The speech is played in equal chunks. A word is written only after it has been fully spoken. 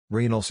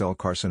Renal cell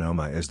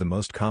carcinoma is the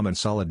most common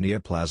solid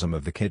neoplasm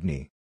of the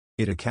kidney.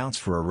 It accounts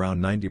for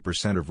around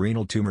 90% of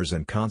renal tumors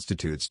and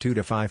constitutes 2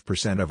 to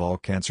 5% of all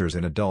cancers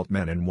in adult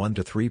men and 1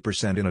 to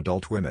 3% in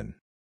adult women.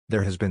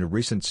 There has been a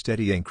recent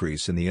steady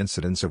increase in the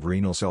incidence of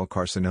renal cell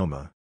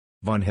carcinoma.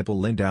 Von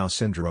Hippel-Lindau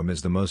syndrome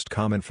is the most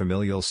common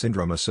familial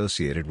syndrome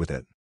associated with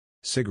it.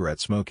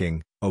 Cigarette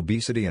smoking,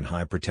 obesity and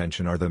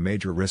hypertension are the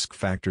major risk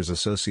factors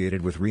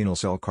associated with renal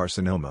cell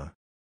carcinoma.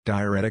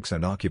 Diuretics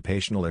and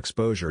occupational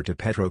exposure to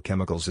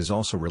petrochemicals is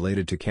also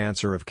related to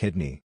cancer of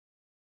kidney.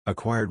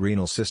 Acquired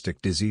renal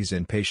cystic disease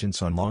in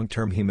patients on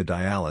long-term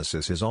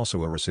hemodialysis is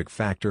also a risk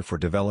factor for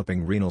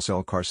developing renal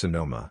cell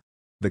carcinoma.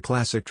 The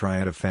classic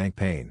triad of fang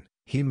pain,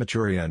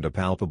 hematuria and a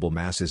palpable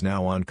mass is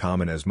now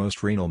uncommon as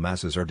most renal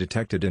masses are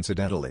detected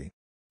incidentally.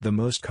 The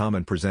most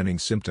common presenting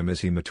symptom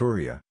is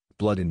hematuria.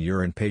 Blood in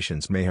urine.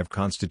 Patients may have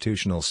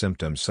constitutional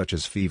symptoms such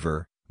as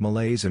fever,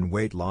 malaise and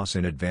weight loss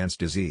in advanced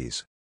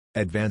disease.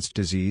 Advanced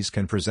disease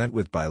can present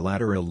with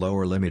bilateral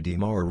lower limb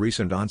edema or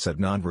recent onset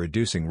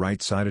non-reducing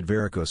right-sided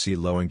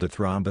varicocele owing to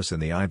thrombus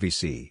in the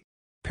IVC.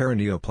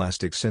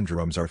 Paraneoplastic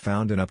syndromes are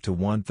found in up to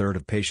 1/3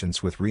 of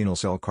patients with renal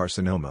cell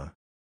carcinoma.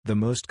 The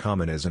most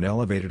common is an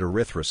elevated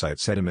erythrocyte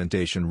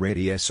sedimentation rate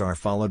 (ESR)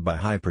 followed by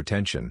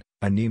hypertension,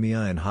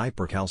 anemia and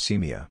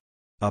hypercalcemia.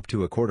 Up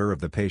to 1/4 of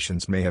the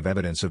patients may have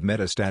evidence of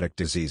metastatic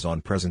disease on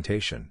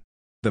presentation.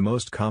 The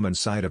most common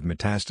site of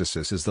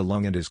metastasis is the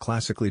lung and is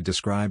classically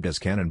described as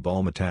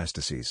cannonball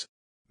metastases.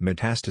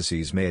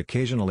 Metastases may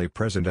occasionally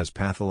present as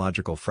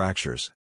pathological fractures,